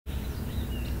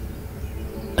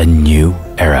a new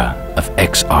era of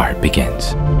XR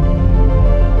begins,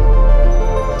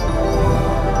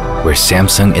 where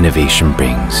Samsung innovation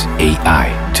brings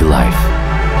AI to life,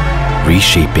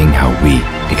 reshaping how we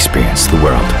experience the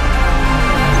world.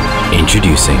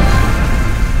 Introducing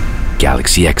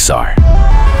Galaxy XR,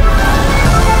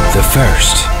 the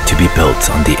first to be built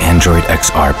on the Android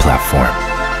XR platform,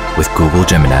 with Google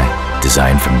Gemini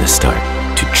designed from the start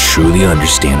to truly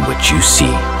understand what you see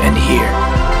and hear.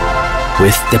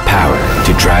 With the power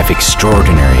to drive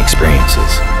extraordinary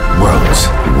experiences, worlds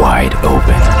wide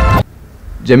open.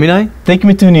 Gemini, take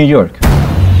me to New York.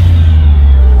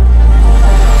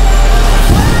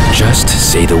 Just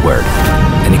say the word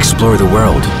and explore the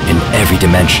world in every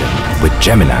dimension with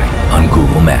Gemini on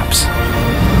Google Maps.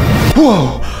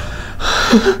 Whoa!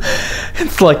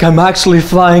 It's like I'm actually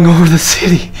flying over the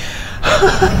city.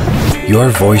 Your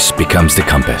voice becomes the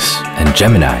compass, and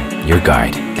Gemini your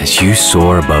guide as you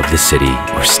soar above the city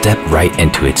or step right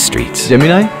into its streets.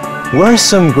 Gemini, where are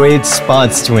some great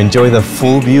spots to enjoy the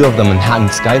full view of the Manhattan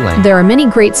skyline? There are many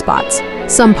great spots.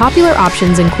 Some popular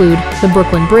options include the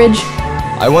Brooklyn Bridge.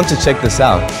 I want to check this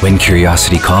out. When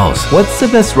curiosity calls. What's the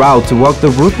best route to walk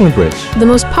the Brooklyn Bridge? The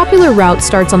most popular route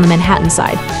starts on the Manhattan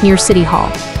side, near City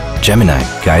Hall. Gemini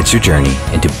guides your journey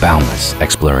into boundless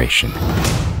exploration.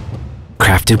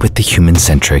 Crafted with the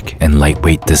human-centric and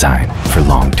lightweight design for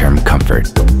long-term comfort.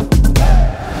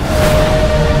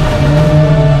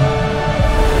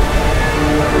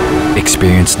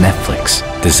 Experience Netflix,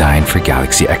 designed for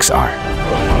Galaxy XR.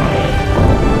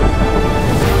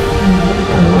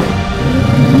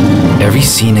 Every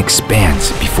scene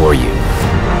expands before you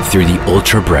through the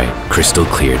ultra-bright,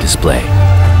 crystal-clear display.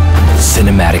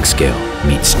 Cinematic scale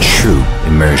meets true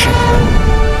immersion.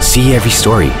 See every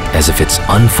story as if it's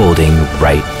unfolding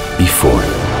right before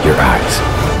your eyes.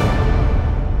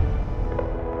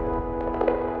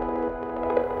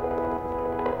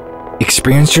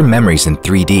 Experience your memories in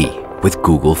 3D with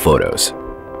Google Photos.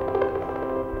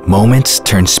 Moments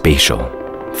turn spatial,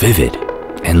 vivid,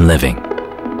 and living,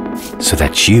 so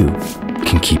that you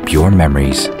can keep your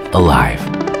memories alive.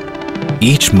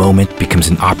 Each moment becomes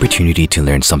an opportunity to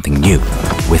learn something new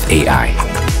with AI.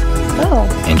 Oh,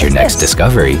 and your next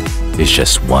discovery is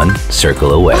just one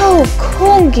circle away. Oh,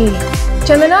 Kongi.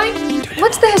 Gemini,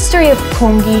 what's the history of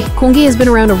Kongi? Kongi has been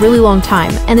around a really long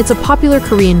time, and it's a popular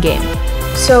Korean game.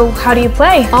 So, how do you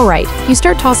play? All right, you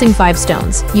start tossing 5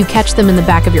 stones. You catch them in the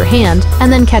back of your hand,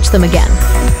 and then catch them again.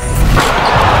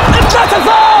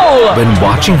 When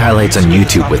watching highlights on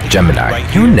YouTube with Gemini,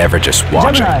 you're never just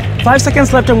watching. Gemini, 5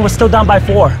 seconds left and we're still down by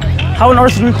 4. How on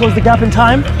earth do we close the gap in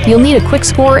time? You'll need a quick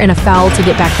score and a foul to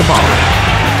get back the ball.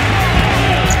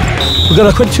 We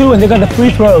got a quick 2 and they got the free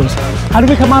throws. How do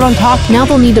we come out on top? Now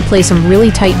they'll need to play some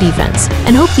really tight defense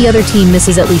and hope the other team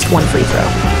misses at least one free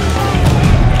throw.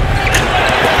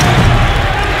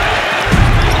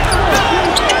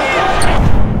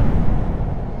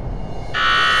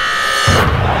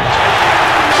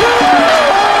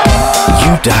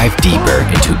 Dive deeper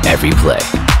into every play.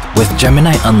 With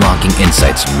Gemini unlocking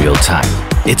insights in real time,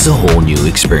 it's a whole new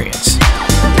experience.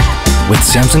 With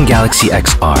Samsung Galaxy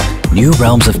XR, new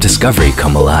realms of discovery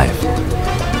come alive.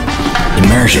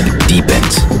 Immersion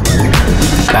deepens.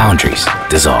 Boundaries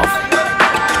dissolve.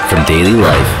 From daily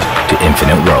life to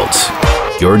infinite worlds,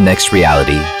 your next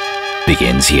reality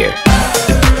begins here.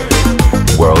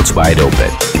 Worlds wide open.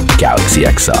 Galaxy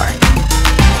XR.